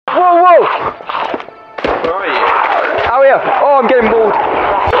I'm getting mauled. No,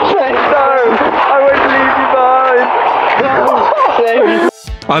 I won't leave you behind.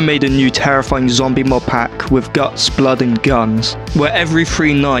 I made a new terrifying zombie mod pack with guts, blood and guns, where every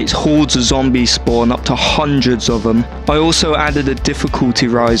 3 nights hordes of zombies spawn, up to hundreds of them. I also added a difficulty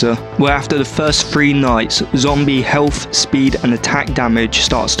riser, where after the first 3 nights, zombie health, speed and attack damage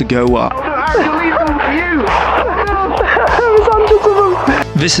starts to go up.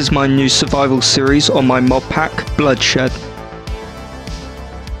 This is my new survival series on my mod pack, BloodShed.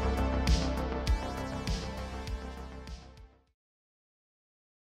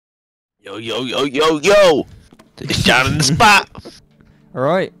 Yo, yo, yo, yo, yo! It's down in the spot!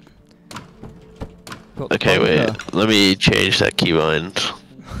 Alright. Okay, wait. Let me change that keybind.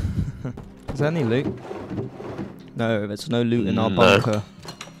 Is there any loot? No, there's no loot in our bunker.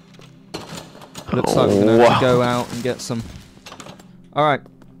 Looks like we're gonna have to go out and get some. Alright.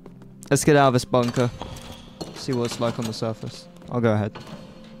 Let's get out of this bunker. See what it's like on the surface. I'll go ahead.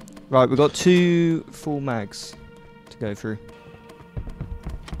 Right, we've got 2 full mags to go through.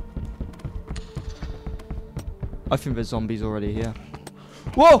 I think there's zombies already here.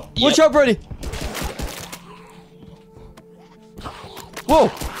 Whoa! Yep. Watch out, Brodie! Whoa!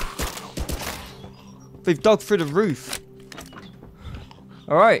 They've dug through the roof.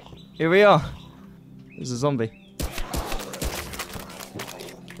 Alright, here we are. There's a zombie.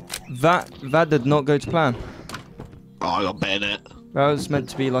 That did not go to plan. Oh, I got bayonet. That was meant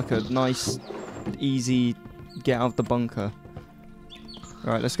to be like a nice, easy get out of the bunker.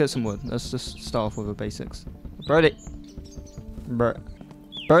 Alright, let's get some wood. Let's just start off with the basics. Brodie!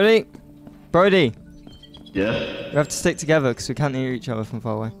 Brodie! Brodie! Yeah? We have to stick together because we can't hear each other from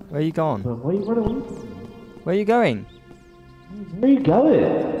far away. Where are you going? Where are you running? Where are you going? Where are you going?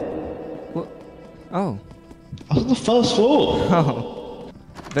 What? Oh. I was on the first floor. Oh.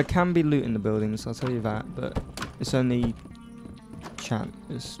 There can be loot in the buildings, I'll tell you that, but it's only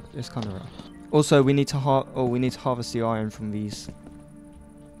chance. It's kind of rare. Also, we need to harvest the iron from these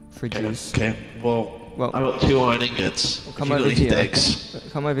fridges. Okay. Well, I got 2 iron ingots. Well, come over here.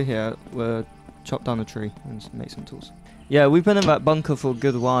 Come over here. We'll chop down a tree and make some tools. Yeah, we've been in that bunker for a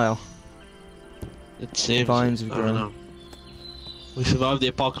good while. It seems. Vines have I don't grown. know. We survived the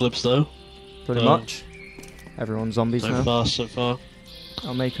apocalypse though. Pretty much. Everyone's zombies now. So far.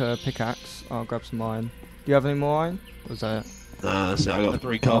 I'll make a pickaxe. I'll grab some iron. Do you have any more iron? Or is that it? Nah, that's it. I got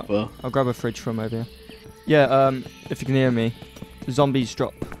 3 copper. I'll grab a fridge from over here. Yeah, if you can hear me, zombies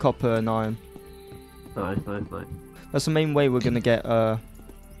drop copper and iron. Nice. That's the main way we're gonna get iron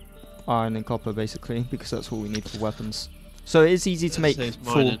and copper, basically, because that's what we need for weapons. So it is easy to make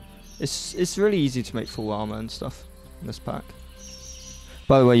full. It's really easy to make full armor and stuff in this pack.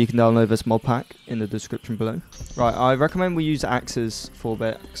 By the way, you can download this mod pack in the description below. Right, I recommend we use axes for a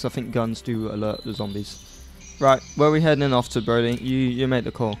bit, because I think guns do alert the zombies. Right, where are we heading off to, Brodie? You made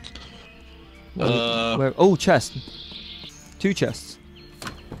the call. Where, oh, chest. 2 chests.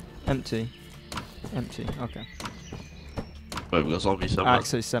 Empty. Empty, okay. Wait, we got zombies somewhere. I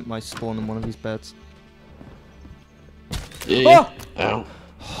actually sent my spawn in one of these beds. Yeah. Ow.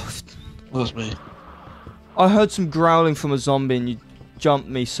 That was me. I heard some growling from a zombie and you jumped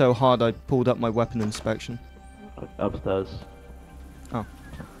me so hard I pulled up my weapon inspection. Upstairs. Oh,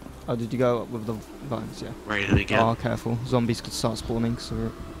 did you go up with the vines? Yeah. Raining again. Oh, careful. Zombies could start spawning,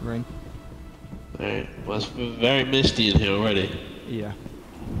 so rain. Alright, well, it's very misty in here already. Yeah.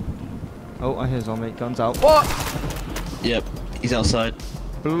 Oh, I hear zombie. Guns out. What? Yep, he's outside.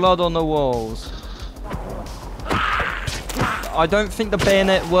 Blood on the walls. I don't think the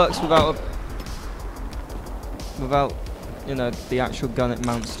bayonet works without, you know, the actual gun it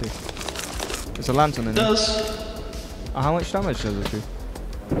mounts to. There's a lantern in there. It does. How much damage does it do?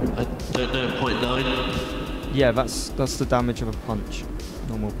 I don't know, 0.9. Yeah, that's the damage of a punch.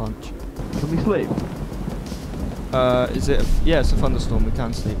 Normal punch. Can we sleep? Is it? Yeah, it's a thunderstorm. We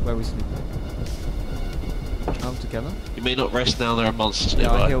can sleep. Where we sleep? Out together. You may not rest now. There are monsters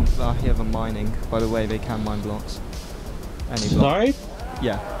Yeah, nearby. I hear them mining. By the way, they can mine blocks. Any block. Sorry?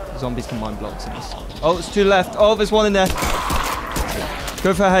 Yeah, zombies can mine blocks in this. Oh, it's 2 left. Oh, there's 1 in there.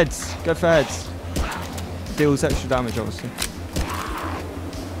 Go for heads. Go for heads. Deals extra damage, obviously.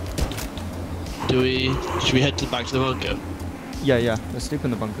 Should we head back to the bunker? Yeah. Let's sleep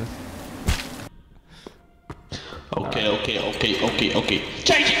in the bunker. Okay.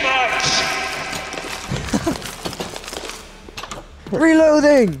 Changing marks!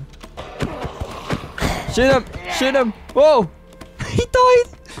 Reloading! Shoot him! Whoa! He died!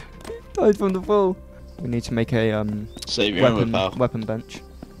 He died from the fall. We need to make a Save your weapon bench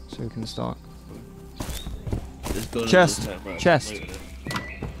so we can start. Chest!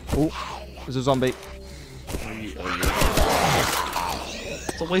 Oh, there's a zombie.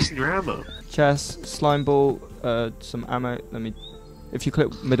 Stop wasting your ammo. Chest, slime ball, some ammo. Let me. If you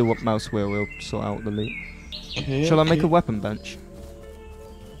click middle mouse wheel, we'll sort out the loot. Okay, Shall I make a weapon bench?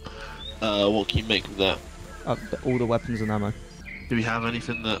 What can you make with that? All the weapons and ammo. Do we have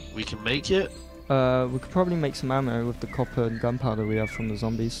anything that we can make yet? We could probably make some ammo with the copper and gunpowder we have from the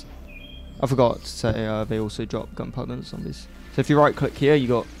zombies. I forgot to say they also drop gunpowder in the zombies. So if you right click here, you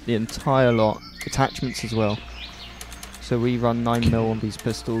got the entire lot, attachments as well. So we run 9mm on these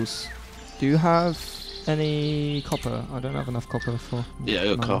pistols. Do you have any copper? I don't have enough copper for... Yeah,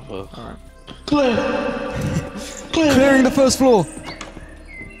 I got copper. Alright. Clear! Clearing the first floor!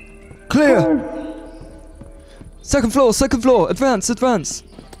 Clear! Second floor! Advance!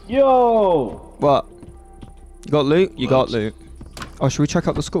 Yo! What? You got loot? You got loot. Oh, should we check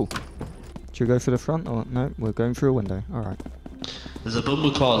out the school? Should we go through the front or no? We're going through a window. Alright. There's a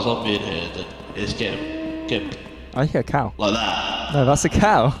bumbleclaw zombie in here that is getting I hear a cow. like that. No, that's a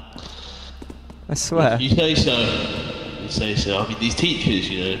cow. I swear. You say so. You say so. I mean, these teachers,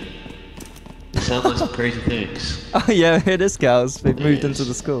 you know, they sound like some crazy things. Oh yeah, it is cows. They've It moved is. into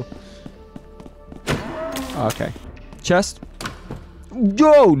the school. Okay. Chest.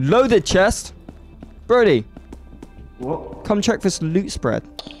 Yo, loaded chest. Brodie, What? come check this loot spread.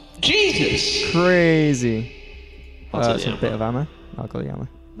 Jesus! Crazy. I'll take That's the a bit ammo. of ammo. I got the ammo.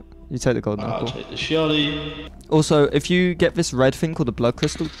 You take the golden I'll apple. take the shotty. Also, if you get this red thing called the blood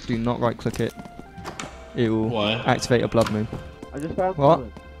crystal, do not right click it. It will Why? activate a blood moon. I just found What?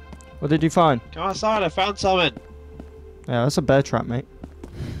 something. What did you find? Come outside, I found something. Yeah, that's a bear trap, mate.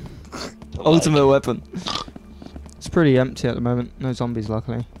 I Ultimate weapon. It's pretty empty at the moment. No zombies,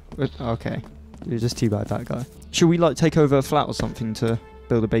 luckily. Okay. You just teabag that guy. Should we like take over a flat or something to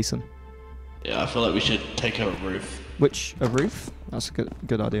build a basin? Yeah, I feel like we should take out a roof. Which a roof? That's a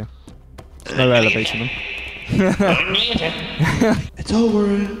good idea. No elevation. It's over,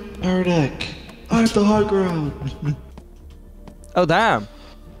 our neck. I have the high ground. Oh damn!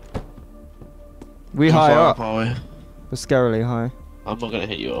 We How high far up. are we? We're scarily high. I'm not gonna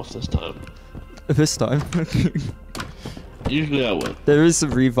hit you off this time. This time. Usually I would. There is a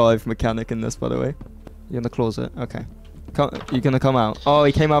revive mechanic in this, by the way. You're in the closet. Okay. You're gonna come out. Oh,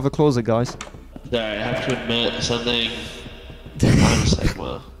 he came out of a closet, guys. Sorry, I have to admit something. I'm a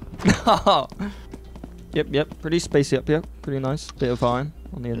Sigma. Yep. Pretty spacey up here. Pretty nice. Bit of iron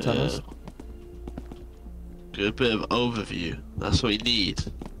on the antennas. Yeah. Good bit of overview. That's what you need.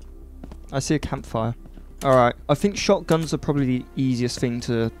 I see a campfire. Alright, I think shotguns are probably the easiest thing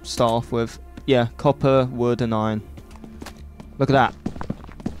to start off with. Yeah, copper, wood and iron. Look at that.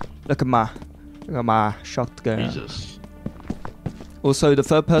 Look at my shotgun. Jesus. Also, the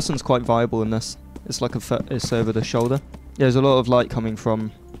third person's quite viable in this. It's like it's over the shoulder. Yeah, there's a lot of light coming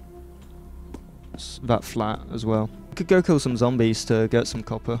from that flat as well. We could go kill some zombies to get some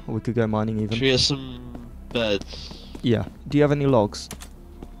copper, or we could go mining even. Should we get some beds? Yeah. Do you have any logs?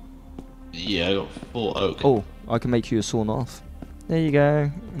 Yeah, I got 4 oak. Oh, I can make you a sawn off. There you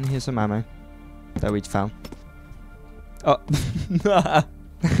go. And here's some ammo that we'd found. Oh. Look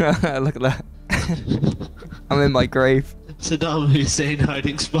at that. I'm in my grave. Saddam Hussein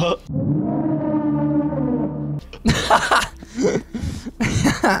hiding spot.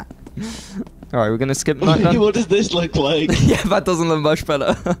 Alright, we're gonna skip night then. What does this look like? Yeah, that doesn't look much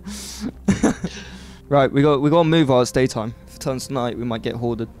better. Right, we got to move while it's daytime. If it turns night, we might get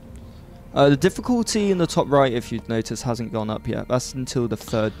hoarded. The difficulty in the top right, if you'd notice, hasn't gone up yet. That's until the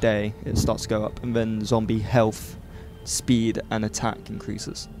 3rd day it starts to go up, and then zombie health, speed, and attack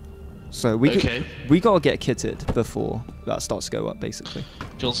increases. So we gotta get kitted before that starts to go up, basically. Do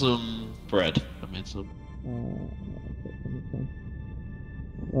you want some bread? I made some.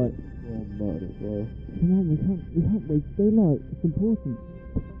 Right. Come on, we can't waste daylight. It's important.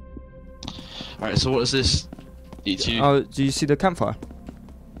 Alright, so what does this need to? Oh, do you see the campfire?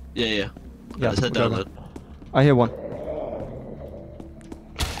 Yeah. Yeah, Let's head we'll down go then. I hear one.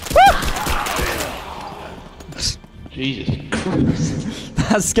 Jesus Christ.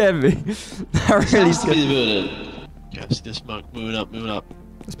 That scared me. That really Has to be scared the me. building. Okay, I see the smoke moving up.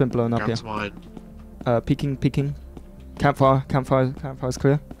 It's been blown up Grab here. some mine. Peeking. Campfire's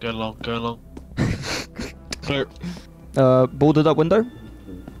clear. Go along. Clear. Boarded up window.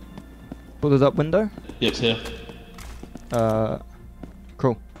 Yep, it's here.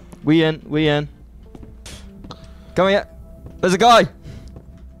 Cool. We in. Come here. There's a guy.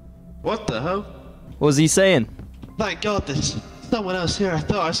 What the hell? What was he saying? Thank God there's someone else here. I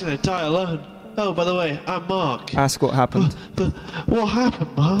thought I was gonna die alone. Oh, by the way, I'm Mark. Ask what happened. But what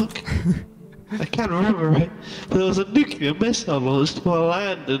happened, Mark? I can't remember right. But there was a nuclear missile launched to our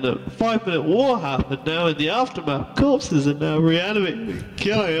land and a 5-minute war happened. Now in the aftermath, corpses are now reanimating and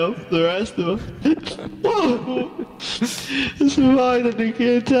killing off the rest of us. Survived the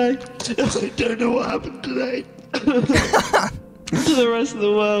nuclear attack. I don't know what happened today. To the rest of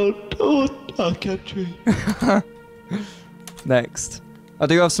the world. Oh, our country. Next. I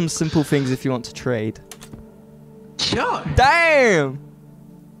do have some simple things if you want to trade. Sure. Damn!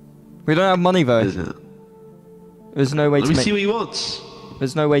 We don't have money though. Is it? There's no way Let to me make. see what he wants.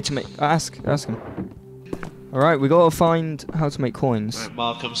 There's no way to make. Ask him. All right, we gotta find how to make coins. Right,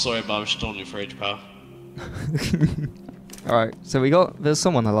 Mark, I'm sorry, but I'm just on your fridge, pal. All right, so there's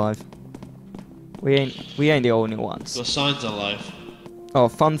someone alive. We ain't the only ones. Your signs are alive. Oh,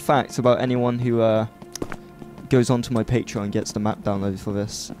 fun fact about anyone who goes onto my Patreon and gets the map downloaded for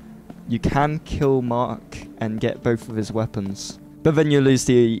this. You can kill Mark and get both of his weapons. But then you lose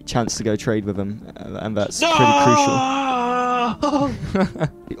the chance to go trade with him, and that's pretty crucial.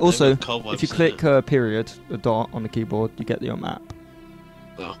 Also, if you click a period, a dot on the keyboard, you get your map.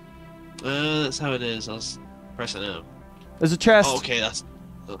 Oh. That's how it is. I'll press it now. There's a chest! Oh, okay, that's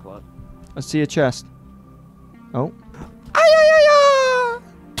what. I see a chest. Oh.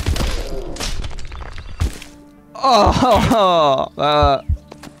 Oh!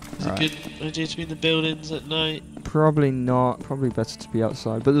 Is it good idea to be in the buildings at night? Probably not. Probably better to be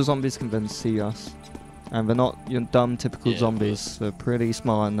outside. But the zombies can then see us. And they're not your dumb, typical zombies. They're pretty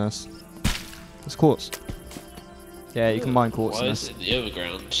smart in this. There's quartz. Yeah, you can mine quartz in Why this. is it in the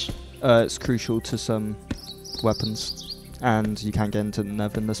overground? It's crucial to some weapons. And you can't get into the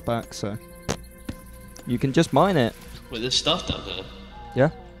nether in this back, so... You can just mine it. Wait, there's stuff down there? Yeah?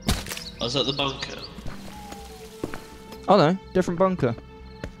 Oh, is that the bunker? Oh no, different bunker.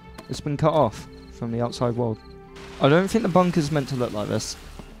 It's been cut off from the outside world. I don't think the bunker's meant to look like this.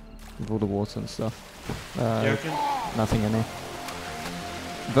 With all the water and stuff. Nothing in here.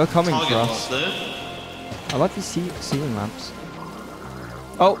 They're coming for us. I like these ceiling lamps.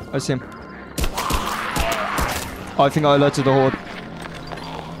 Oh, I see him. Oh, I think I alerted the horde.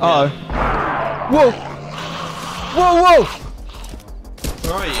 Uh-oh. Whoa! Whoa, whoa!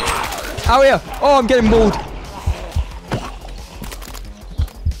 Where are you? Out here! Oh, I'm getting mauled.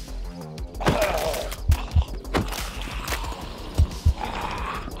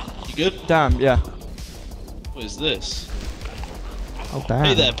 You good? Damn, yeah. What is this? Oh, damn.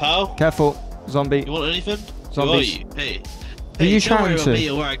 Hey there, pal. Careful, zombie. You want anything? Zombies. Who are you? Hey. Who are you don't worry trying about to? me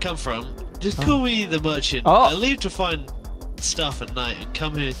or where I come from. Just call me the merchant. Oh. I leave to find stuff at night and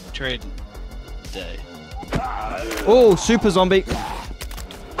come here to trade day. Oh, super zombie.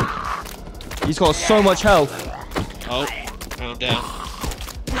 He's got so much health. Oh, calm down.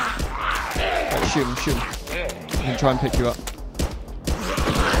 Right, shoot him, shoot him. I can try and pick you up.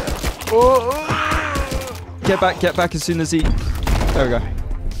 Oh. Get back as soon as he... There we go.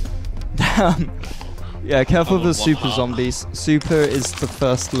 Damn. Yeah, careful of the super zombies. Super is the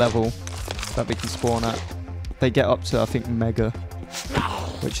first level that we can spawn at. They get up to, I think, Mega,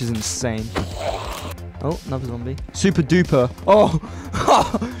 which is insane. Oh, another zombie. Super duper. Oh!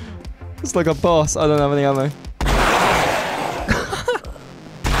 It's like a boss. I don't have any ammo.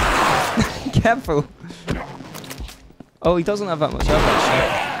 Careful. Oh, he doesn't have that much ammo,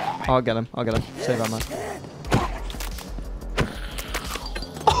 actually. Oh, I'll get him. Save ammo.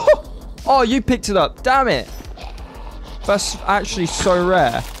 Oh, you picked it up. Damn it. That's actually so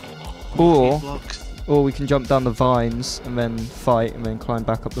rare. Or we can jump down the vines and then fight and then climb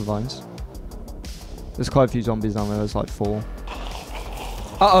back up the vines. There's quite a few zombies down there. There's like 4.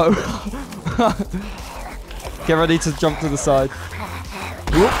 Uh-oh. Get ready to jump to the side.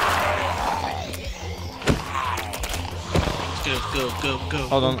 Whoop. Go.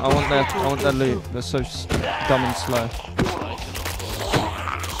 Hold on. I want their loot. They're so dumb and slow.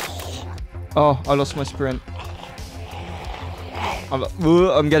 Oh, I lost my sprint.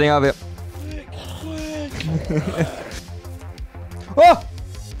 I'm getting out of here. Oh!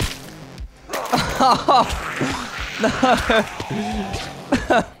 No!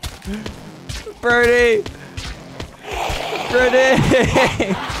 Brodie!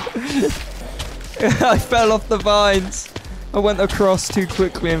 I fell off the vines. I went across too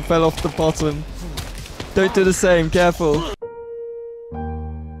quickly and fell off the bottom. Don't do the same, careful.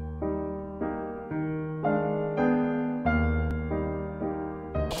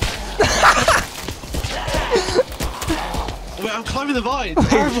 Wait, I'm climbing the vines.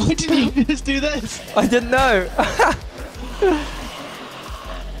 Why didn't you just do this? I didn't know.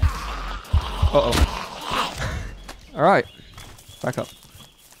 Uh-oh. Alright. Back up.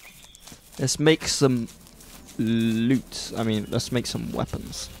 Let's make some loot. I mean, let's make some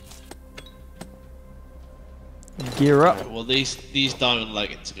weapons. Gear up. Well, these diamond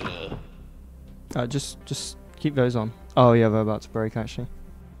leggings are gonna. Just keep those on. Oh yeah, they're about to break actually.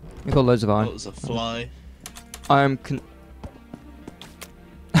 We've got loads of iron. What was a fly? I'm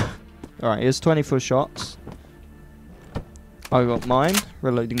Alright, here's 24 shots. I got mine.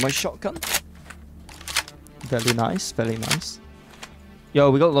 Reloading my shotgun. Very nice, very nice.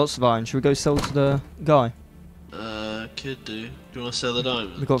 Yo, we got lots of iron. Should we go sell to the guy? Could do. Do you want to sell the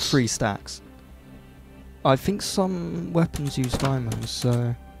diamonds? We got 3 stacks. I think some weapons use diamonds,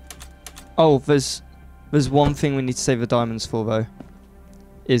 so... Oh, there's one thing we need to save the diamonds for, though.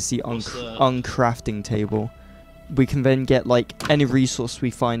 Is the uncrafting table. We can then get, like, any resource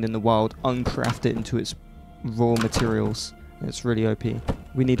we find in the wild, uncraft it into its raw materials. It's really OP.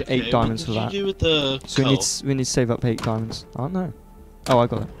 We need 8 diamonds for that. What did you do with the So we need to save up 8 diamonds. I don't know. Oh, I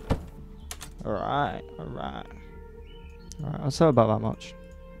got it. Alright. Alright, I'll sell about that much.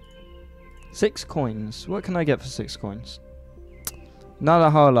 6 coins. What can I get for 6 coins? Not a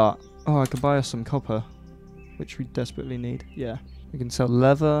whole lot. Oh, I could buy us some copper, which we desperately need. Yeah. We can sell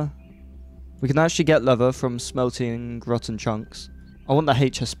leather. We can actually get leather from smelting rotten chunks. I want the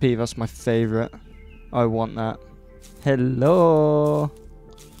HSP. That's my favorite. I want that. Hello.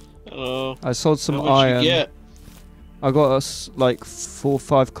 Hello. I sold some How much iron. you get? I got us like 4 or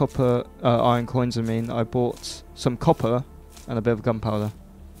 5 copper iron coins. I mean, I bought some copper and a bit of gunpowder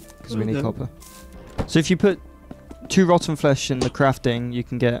because we need copper. So if you put 2 rotten flesh in the crafting, you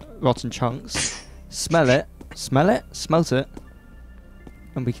can get rotten chunks. Smell it, smelt it,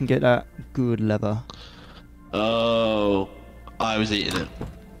 and we can get that good leather. Oh, I was eating it.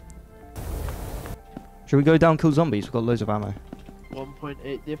 Should we go down kill zombies? We've got loads of ammo.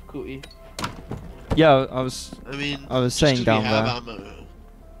 1.8 difficulty. Yeah, I was saying down there. Ammo,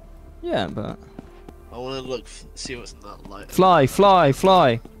 yeah, but I want to look, see what's in that light.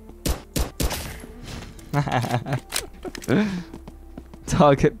 fly.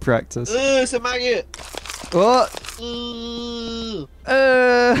 Target practice. It's a maggot. What? You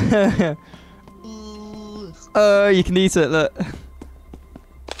can eat it. Look.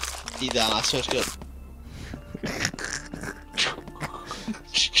 Eat that. That smells good.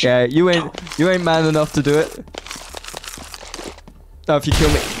 Yeah, you ain't man enough to do it. Oh, if you kill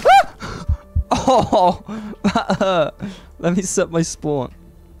me. Oh, that hurt. Let me set my spawn.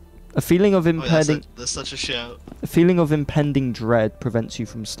 A feeling of impending. That's such a shout. A feeling of impending dread prevents you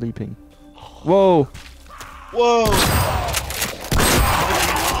from sleeping. Whoa. Whoa.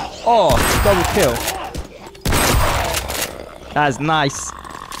 Oh, double kill. That's nice.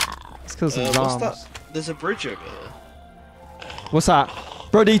 Let's kill some What's zombies. that? There's a bridge over there. What's that?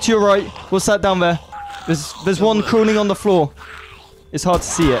 Brodie, to your right. What's that down there? There's one crawling on the floor. It's hard to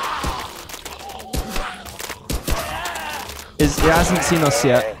see it. It hasn't seen us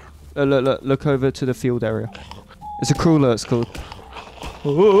yet. Look over to the field area. It's a crawler, it's called.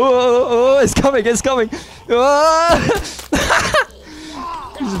 Oh, it's coming. Oh!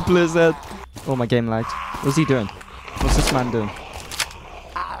 He just blew his head. Oh, my game lagged. What's he doing? What's this man doing?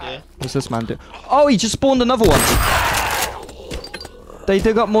 Yeah. What's this man doing? Oh, he just spawned another one. They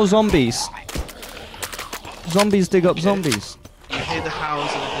dig up more zombies. Zombies dig up zombies. You hear the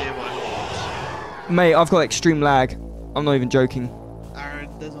howls in the nearby horde. Mate, I've got extreme lag. I'm not even joking. Aaron,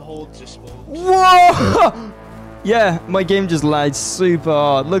 there's a horde just spawned. Whoa! Yeah, my game just lagged super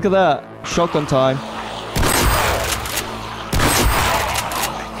hard. Look at that. Shotgun time.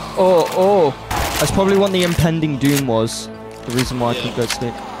 Oh. That's probably what the impending doom was. The reason why I couldn't go to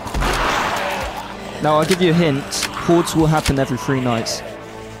sleep. Now, I'll give you a hint. Hordes will happen every 3 nights.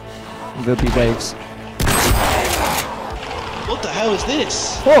 And there'll be waves. What the hell is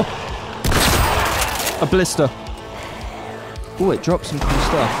this? Oh! A blister. Oh, it dropped some cool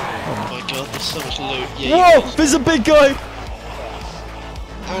stuff. Oh my god, there's so much loot. Yeah, Whoa! There's a big guy!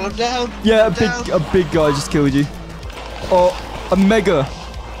 Aaron, I'm down. Yeah, I'm down. a big guy just killed you. Oh, a mega.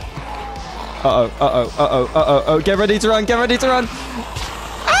 Uh-oh. Get ready to run.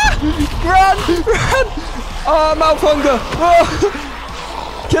 Ah! Run! Oh, I'm out of hunger. Oh!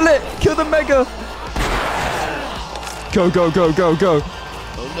 Kill it. Kill the mega. Go.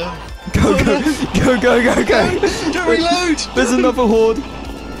 Oh no. Go. Don't reload. There's another horde.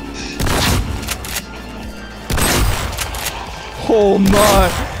 Oh my.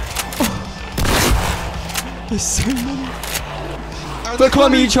 There's so many. They're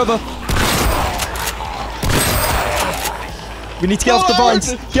climbing each other. We need to get off the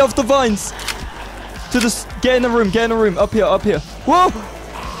vines. Get off the vines. Get in the room. Up here. Whoa!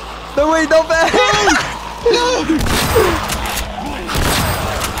 No, wait, not there. No.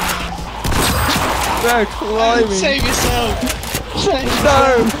 They're climbing. Save yourself.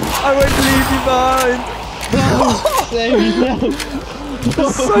 No, I won't leave you behind. No! Save me, no!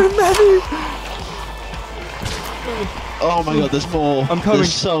 There's so many! Oh my god, there's more. I'm coming.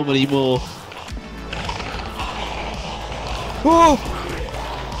 There's so many more. Oh!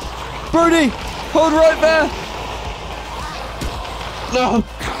 Brodie! Hold right there! No!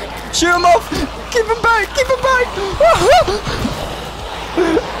 Shoot him off! Keep him back! Keep him back!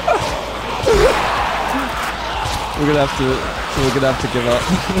 We're gonna have to give up.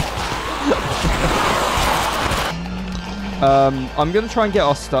 I'm gonna try and get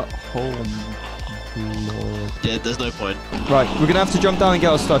our stuff home. Yeah, there's no point. Right, we're gonna have to jump down and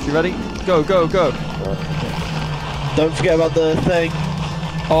get our stuff. You ready? Go, go, go! Don't forget about the thing.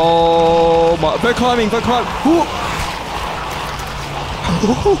 Oh my! They're climbing! They're climbing!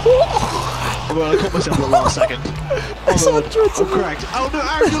 Well, I caught myself at the last second. There's Oh, hundreds I'm of them! cracked. Oh no,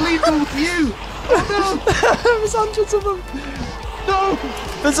 Aaron, you're lethal with you! Oh There's hundreds of them! no! No!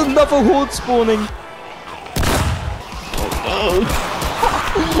 There's another horde spawning! Oh no!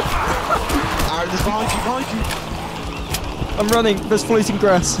 Aaron, there's behind you! I'm running, there's floating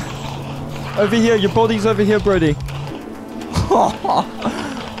grass. Over here, your body's over here, Brodie.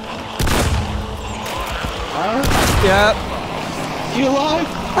 Aaron? Yeah, You alive?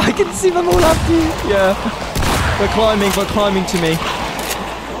 I can see them all after you. Yeah. They're climbing to me.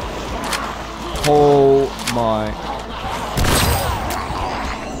 Oh my.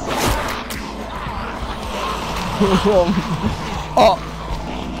 Oh.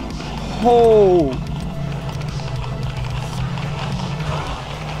 Oh.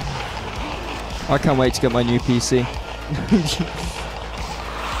 I can't wait to get my new PC.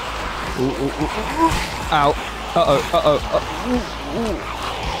 Ooh, ooh, ooh, ooh. Ow. Uh-oh,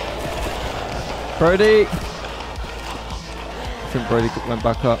 Brodie! I think Brodie went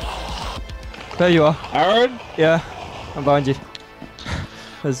back up. There you are. Aaron? Yeah, I'm behind you.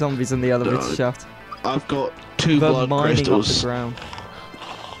 There's zombies in the elevator shaft. I've got 2 They're blood mining crystals. up the ground.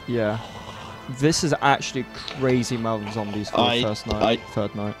 Yeah. This is actually crazy amount of zombies for the first night,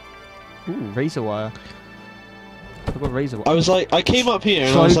 third night. Ooh, razor wire. I've got razor wire. I was like, I came up here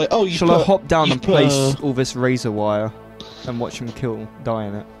and I was like, oh, you shall I hop down and place put, all this razor wire and watch him die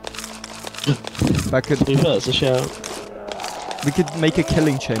in it? That could. That's a shout. We could make a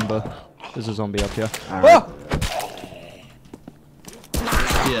killing chamber. There's a zombie up here. Ah!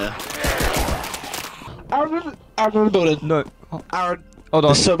 Yeah. Aaron in the building. No. Oh, Aaron. hold on.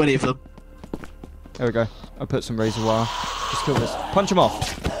 There's so many of them. There we go. I put some razor wire. Just kill this. Punch him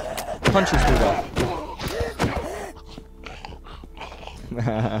off. Punch his dude off.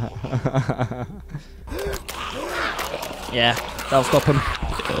 Yeah, that'll stop him.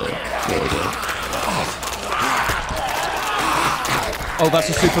 Oh, that's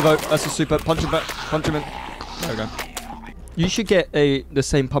a super vote. That's a super. Punch him back. Punch him in. There we go. You should get the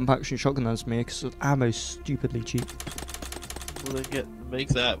same pump action shotgun as me because the ammo's stupidly cheap. Well, then make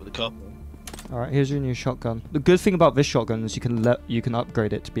that with a copper. All right, here's your new shotgun. The good thing about this shotgun is you can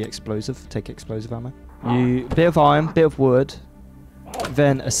upgrade it to be explosive. Take explosive ammo. Bit of iron, bit of wood,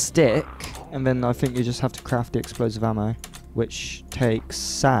 then a stick, and then I think you just have to craft the explosive ammo, which takes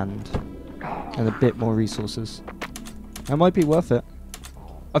sand and a bit more resources. That might be worth it.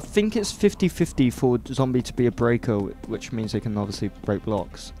 I think it's 50-50 for zombie to be a breaker, which means they can obviously break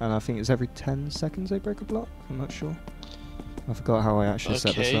blocks. And I think it's every 10 seconds they break a block. I'm not sure. I forgot how I actually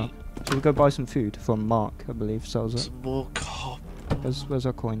set this up. Should we go buy some food from Mark, I believe, sells it. Some more copper. Where's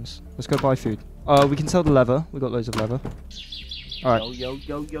our coins? Let's go buy food. We can sell the leather. We got loads of leather. Alright. Yo.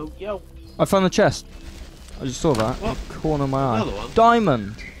 I found the chest. I just saw that. What? Corner of my eye. Another one?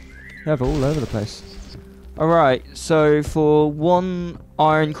 Diamond! Yeah, they're all over the place. Alright, so for 1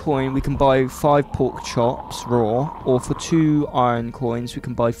 iron coin we can buy 5 pork chops raw, or for 2 iron coins we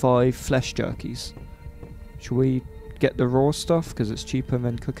can buy 5 flesh jerkies. Should we get the raw stuff because it's cheaper and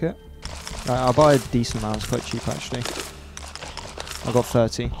then cook it? I'll buy a decent amount, it's quite cheap actually. I got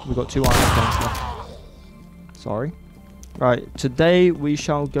 30. We got 2 iron coins left. Sorry. Right, today we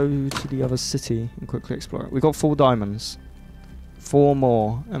shall go to the other city and quickly explore it. We got 4 diamonds. 4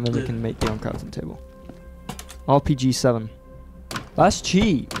 more, and then we can make the uncrafting table. RPG 7. That's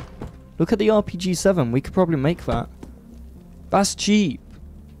cheap. Look at the RPG 7. We could probably make that. That's cheap.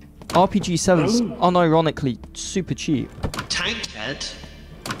 RPG 7's unironically super cheap. Tank head?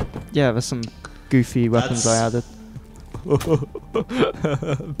 Yeah, there's some goofy weapons I added.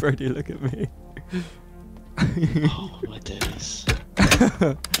 Brodie, look at me. Oh my days.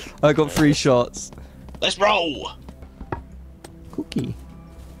 I got 3 shots. Let's roll! Cookie.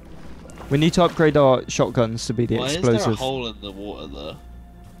 We need to upgrade our shotguns to be the explosive. Why is there a hole in the water there?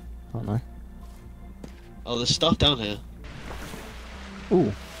 I don't know. Oh, there's stuff down here.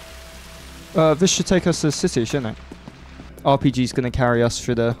 Ooh. This should take us to the city, shouldn't it? RPG's gonna carry us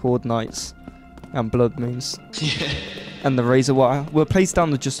through the Horde Nights and Blood Moons. Yeah. And the razor wire. We'll place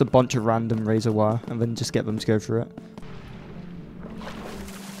down just a bunch of random razor wire and then just get them to go through it.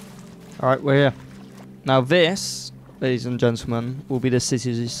 Alright, we're here. Now this, ladies and gentlemen, will be the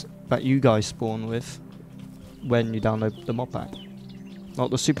cities that you guys spawn with when you download the mod pack. Not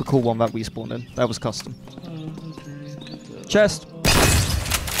the super cool one that we spawned in. That was custom. Chest!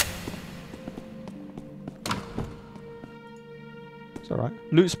 It's alright.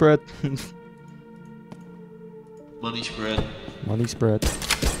 Loot spread. Money spread. Money spread.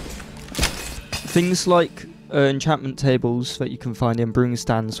 Things like enchantment tables that you can find in brewing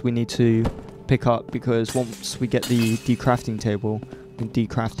stands we need to pick up, because once we get the decrafting table, we can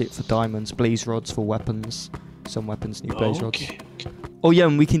decraft it for diamonds, blaze rods for weapons. Some weapons need blaze rods. Oh yeah,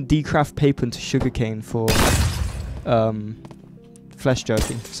 and we can decraft paper into sugarcane for flesh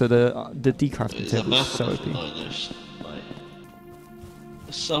jerky. So the decrafting table is so OP. Like,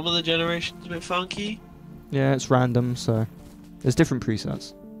 some of the generations a bit funky. Yeah, it's random, so there's different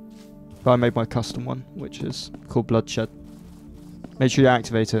presets. But I made my custom one, which is called BloodShed. Make sure you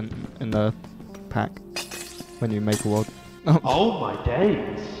activate it in the pack when you make a world. Oh my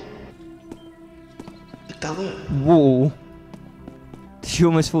days. Look down there. Whoa! Did you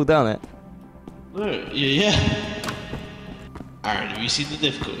almost fall down it? No, yeah. Aaron, have you seen the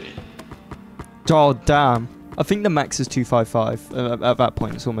difficulty? Oh damn! I think the max is 255. At that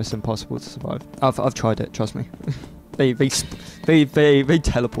point, it's almost impossible to survive. I've tried it. Trust me. they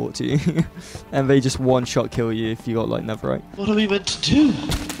teleport to you, and they just one-shot kill you if you got like netherite. What are we meant to do?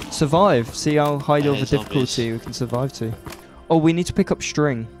 Survive. See how high of a zombies. difficulty we can survive to. Oh, we need to pick up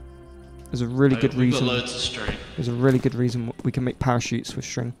string. There's a really good We've reason. got loads of string. There's a really good reason we can make parachutes with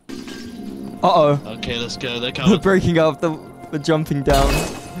string. Uh oh. Okay, let's go. They're We're coming. breaking up the jumping down.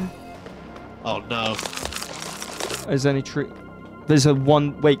 Oh no. Is there any tree? There's a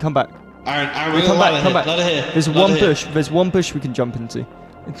one. Wait, come back. Aaron, Wait, come back. Come back. Let it hit. There's Let one it hit. bush. There's one bush we can jump into.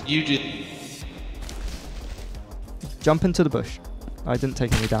 You do. Jump into the bush. I didn't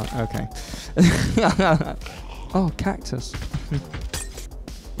take any down. Okay. Oh, cactus.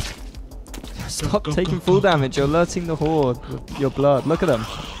 Stop taking full damage. You're alerting the horde with your blood. Look at them.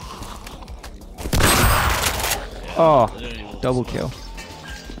 Oh, double kill.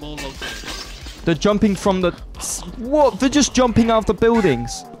 Small log. They're jumping from the... What? They're just jumping out of the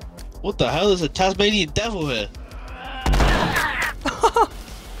buildings. What the hell? There's a Tasmanian devil here.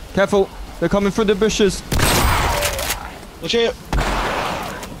 Careful. They're coming through the bushes. Watch out.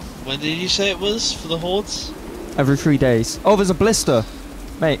 When did you say it was for the hordes? Every 3 days. Oh, there's a blister.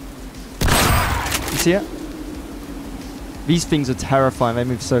 Mate. You see it? These things are terrifying. They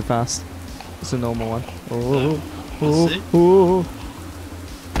move so fast. It's a normal one. Oh, oh, oh.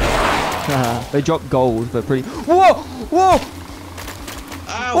 They drop gold. They're pretty... Whoa! Whoa!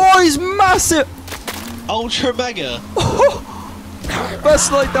 Ow. Oh, he's massive! Ultra mega. That's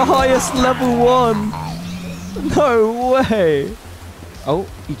like the highest level one. No way. Oh,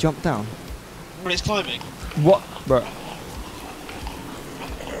 he jumped down. But it's climbing. What? Bro.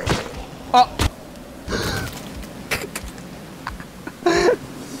 Oh.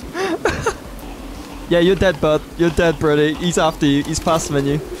 Yeah, you're dead, bud. You're dead, Brodie. He's after you. He's faster than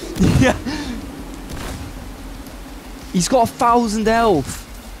you. Yeah. He's got 1,000 health.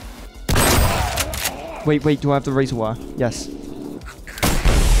 Wait, do I have the razor wire? Yes.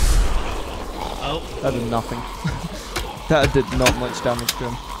 Oh. That did nothing. That did not much damage to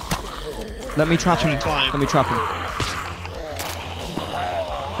him. Let me trap him. Let me trap him.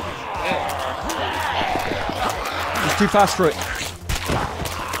 He's too fast for it.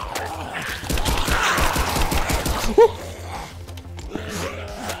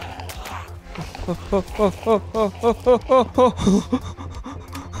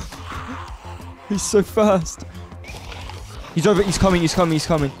 He's so fast. He's over. He's coming.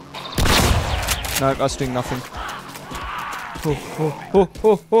 No, that's doing nothing.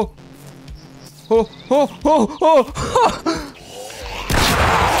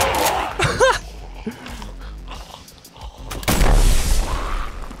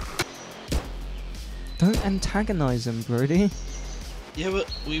 Don't antagonize him, Brodie. Yeah,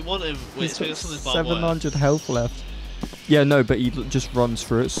 but we want him. Wait, He's so got something barbed wire. 700 health left. Yeah, no, but he just runs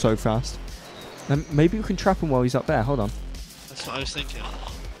through it so fast. Maybe we can trap him while he's up there. Hold on. That's what I was thinking.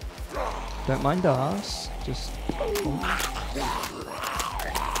 Don't mind us. Just...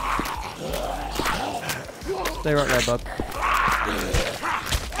 Stay right there, bud.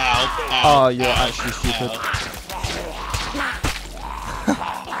 Ow. Oh, you're actually stupid.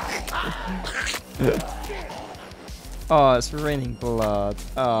 Oh, it's raining blood.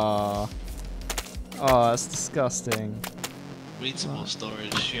 Ah. Oh, that's disgusting. We need some more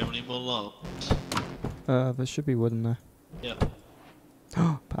storage. Do you have any more logs? There should be wood in there. Yeah.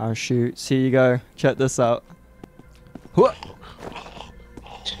 Parachute. Here you go. Check this out. What?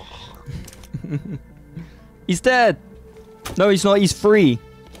 He's dead. No, he's not. He's free.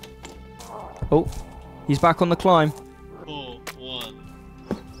 Oh, he's back on the climb. 4, 1.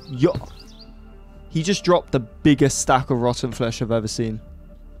 Yo. He just dropped the biggest stack of rotten flesh I've ever seen.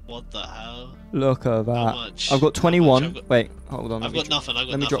 What the hell? Look at that. How much? I've got 21. Wait, hold on. I've got nothing.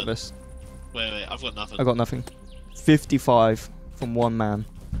 Let me drop this. Wait, I've got nothing. I got nothing. 55 from one man.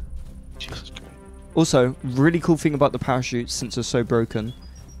 Jesus Christ. Also, really cool thing about the parachutes, since they're so broken,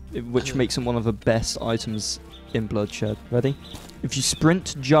 which makes them one of the best items in BloodShed. Ready? If you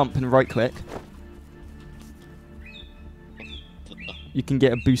sprint, jump, and right click, you can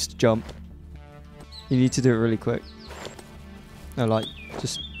get a boost jump. You need to do it really quick. No, like,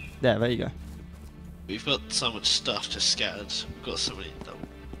 just there you go. We've got so much stuff just scattered. We've got so many.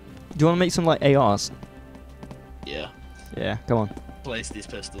 Do you want to make some like ARs? Yeah. Yeah, come on. Place these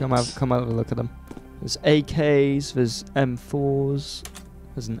pistols. Come have a look at them. There's AKs, there's M4s,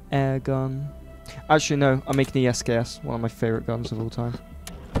 there's an air gun. Actually, no, I'm making the SKS, one of my favourite guns of all time.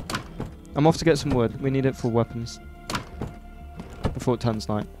 I'm off to get some wood. We need it for weapons. Before it turns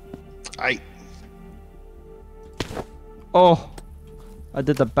night. Oh! I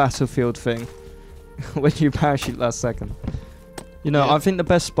did the battlefield thing. When you parachute last second. You know, yeah. I think the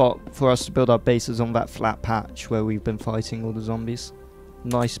best spot for us to build our base is on that flat patch where we've been fighting all the zombies.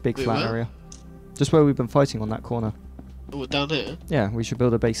 Nice big flat area. Just where we've been fighting on that corner. Oh, down here? Yeah, we should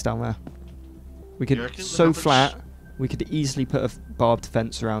build a base down there. We could, so flat, we could easily put a barbed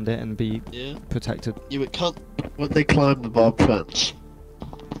fence around it and be protected. Yeah, but can't... Won't they climb the barbed fence?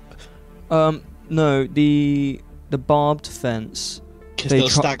 No, the barbed fence... Because they'll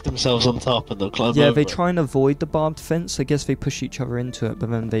stack themselves on top and they'll climb over. Yeah, they try and avoid the barbed fence. I guess they push each other into it, but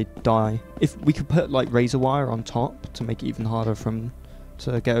then they die. If we could put like razor wire on top to make it even harder for them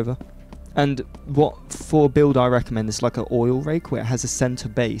to get over. And what for build I recommend is like an oil rake where it has a center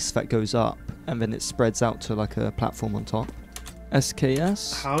base that goes up and then it spreads out to like a platform on top.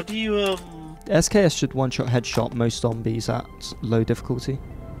 SKS. How do you SKS should one-shot headshot most zombies at low difficulty.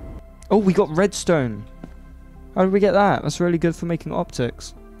 Oh, we got redstone. How did we get that? That's really good for making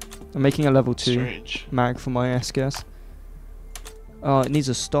optics. I'm making a level 2 mag for my SKS. Oh, it needs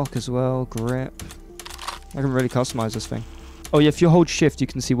a stock as well. Grip. I can really customize this thing. Oh yeah, if you hold shift, you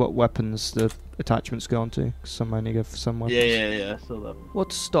can see what weapons the attachments go onto. Some only go for some weapons. Yeah. I saw that.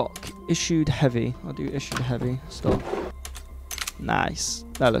 What stock? Issued heavy. I'll do issued heavy stock. Nice.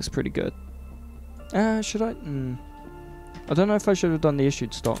 That looks pretty good. Should I? I don't know if I should have done the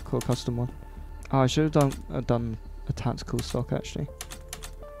issued stock or custom one. Oh, I should have done a tactical stock actually.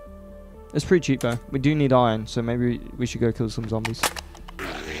 It's pretty cheap though. We do need iron, so maybe we should go kill some zombies.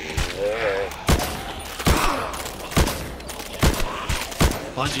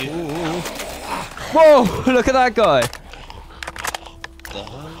 Behind you. Whoa! Look at that guy.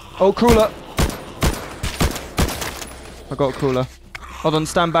 Oh, crawler. I got a crawler. Hold on,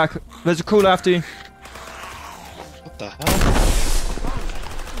 stand back. There's a crawler after you. What the hell?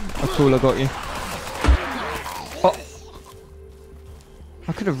 A crawler got you. Oh.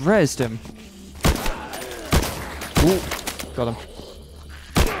 I could have rezzed him. Ooh. Got him.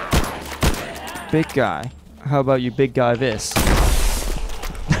 Big guy. How about you big guy this?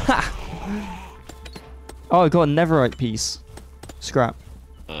 Oh, I got a netherite piece. Scrap.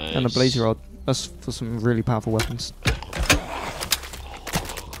 Nice. And a blazer rod. That's for some really powerful weapons.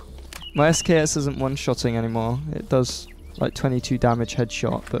 My SKS isn't one-shotting anymore. It does like 22 damage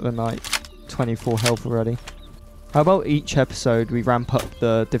headshot, but then like 24 health already. How about each episode we ramp up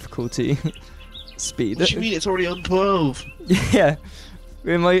the difficulty speed? What do you mean it's already on 12? Yeah,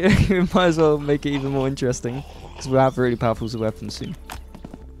 we might as well make it even more interesting because we'll have really powerful weapons soon.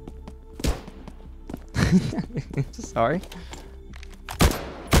 Sorry.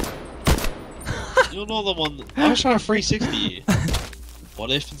 You're not the one. I was trying to 360 you.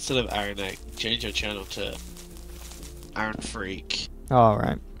 What if instead of Aaron Egg, change your channel to Aaron Freak?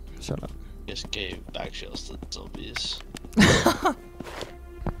 Alright, shut up. Just gave back shells to the zombies.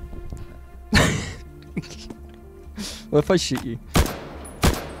 What if I shoot you?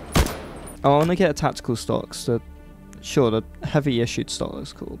 I want to get a tactical stock, so sure, the heavy issued stock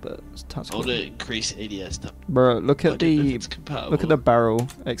looks cool, but it's tactical. I want to increase ADS now. Bro, look at the barrel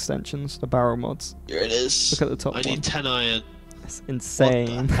extensions, the barrel mods. Here it is. Look at the top I need 10 iron. That's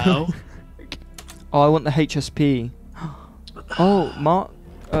insane. What the hell? Oh, I want the HSP. Oh,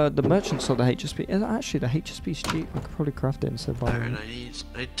 the merchant sold the HSP. Actually, the HSP is cheap. I could probably craft it instead of buying Aaron, it. I need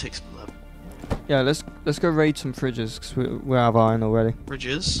to take some of that. Yeah, let's go raid some fridges because we have iron already.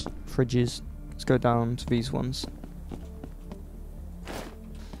 Fridges? Fridges. Let's go down to these ones.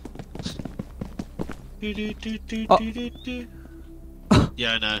 Yeah,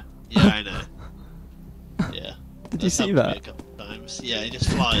 I know. Yeah, I know. Yeah. Did you see that? A couple times. Yeah, it just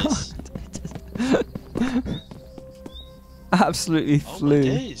flies. Absolutely flew. Oh my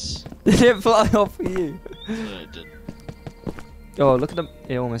days. Did it fly off for you? No, it didn't. Oh, look at the...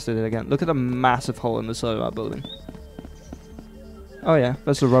 It almost did it again. Look at the massive hole in the side of that building. Oh yeah,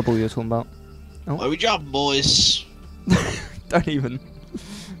 that's the rubble you're talking about. Oh. Where we jump, boys? Don't even.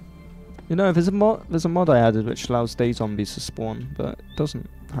 You know, there's a mod I added which allows day zombies to spawn, but it doesn't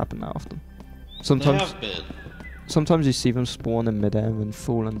happen that often. Sometimes, sometimes you see them spawn in midair and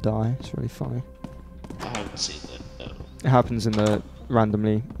fall and die. It's really funny. I haven't seen that. No. It happens in the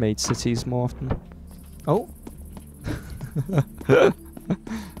randomly made cities more often. Oh.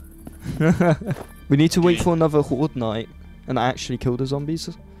 We need to wait for another horde night and actually kill the zombies,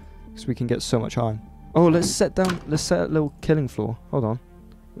 because we can get so much iron. Oh, let's set a little killing floor. Hold on.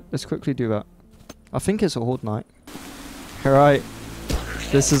 Let's quickly do that. I think it's a horde night. Alright.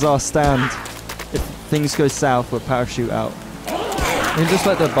 This is our stand. If things go south, we'll parachute out. We can just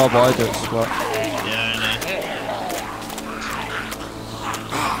let the barbed wire do its work. Yeah, I know.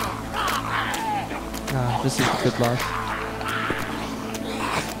 Ah, this is the good life.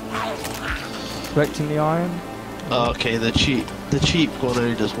 Collecting the iron. Oh, okay, the cheap one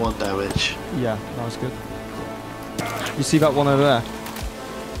only does 1 damage. Yeah, that was good. You see that one over there?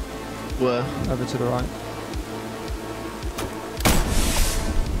 Where? Over to the right.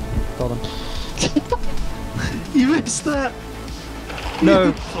 Got him. You missed that!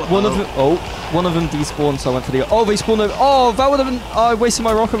 No, one of them despawned, so I went for the... Oh, they spawned over... Oh, that would have been... Oh, I wasted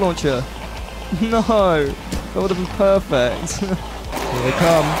my rocket launcher. No, that would have been perfect. Here they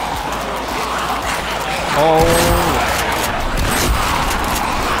come. Oh.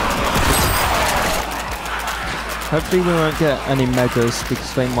 Hopefully we won't get any megas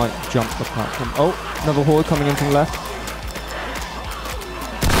because they might jump the platform. Oh, another horde coming in from the left.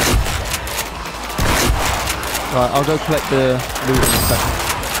 Right, I'll go collect the loot in a second.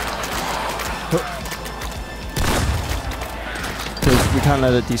 Because we can't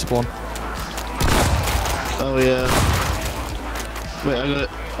let it despawn. Oh yeah. Wait, I got it.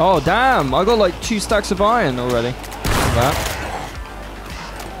 Oh damn! I got like 2 stacks of iron already. That.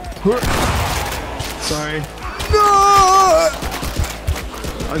 Sorry. No!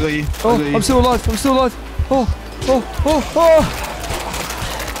 I got you. Oh, I'm still alive. I'm still alive. Oh.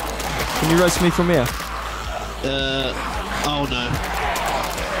 Can you rescue me from here? Oh no.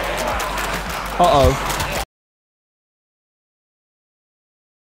 Uh-oh.